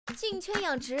进圈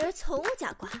养殖从无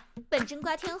假挂，本真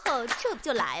瓜天后这不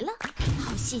就来了？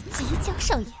好戏即将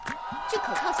上演。据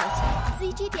可靠消息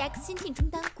 ，ZGDX 新晋中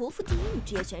单国服第1女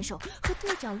职业选手和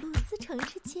队长陆思成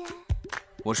之间，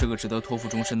我是个值得托付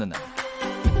终身的男人。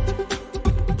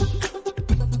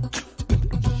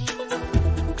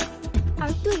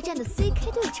而对战的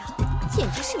CK 队长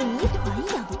简直是谜团一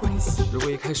样的关系。如果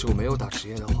一开始我没有打职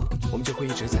业的话，我们就会一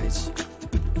直在一起。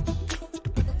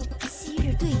昔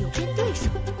日队友变对手，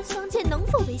相见能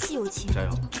否维系友情？加油，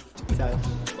加油！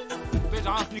队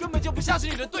长，你根本就不像是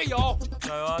你的队友。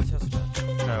加油啊，切斯特！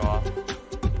加油啊！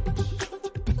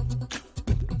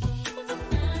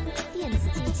电子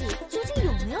竞技究竟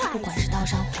有没有爱情？不管是刀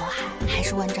山火海，还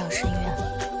是万丈深渊，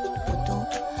我都……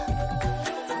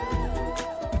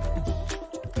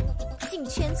进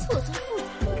圈错综复杂，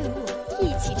跟我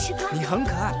一起吃瓜。你很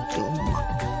可爱。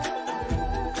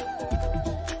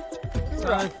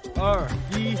3、2、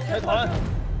1，开团！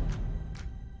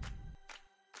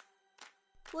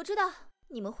我知道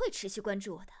你们会持续关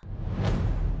注我的。